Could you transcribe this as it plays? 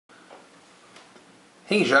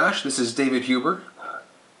Hey Josh, this is David Huber.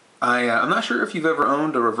 I'm not sure if you've ever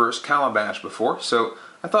owned a reverse calabash before, so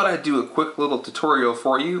I thought I'd do a quick little tutorial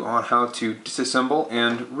for you on how to disassemble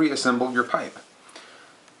and reassemble your pipe.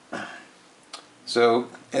 So,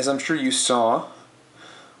 as I'm sure you saw,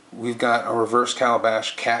 we've got a reverse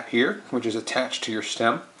calabash cap here, which is attached to your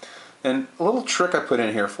stem. And a little trick I put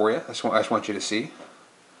in here for you, I just want you to see.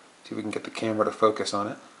 See if we can get the camera to focus on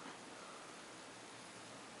it.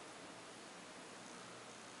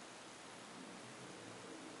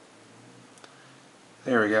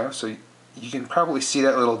 There we go. So you can probably see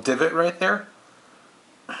that little divot right there.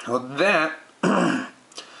 Well, that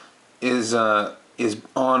is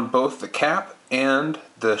on both the cap and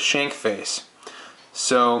the shank face.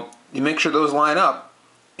 So you make sure those line up,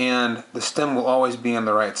 and the stem will always be in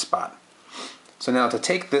the right spot. So now to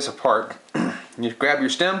take this apart, you grab your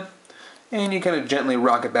stem and you kind of gently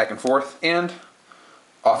rock it back and forth, and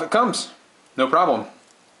off it comes. No problem.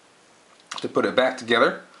 To put it back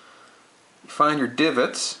together, you find your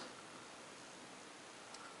divots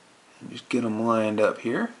and just get them lined up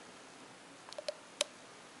here.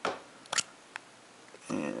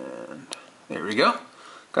 And there we go.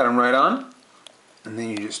 Got them right on. And then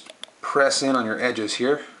you just press in on your edges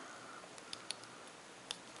here.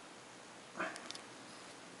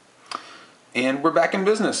 And we're back in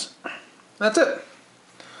business. That's it.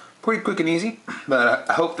 Pretty quick and easy, but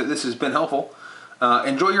I hope that this has been helpful.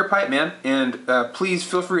 Enjoy your pipe, man, and please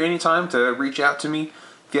feel free anytime to reach out to me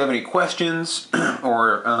if you have any questions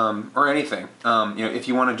or anything. If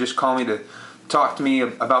you want to just call me to talk to me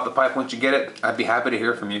about the pipe once you get it, I'd be happy to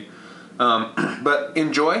hear from you. But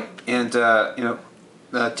enjoy, and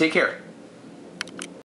take care.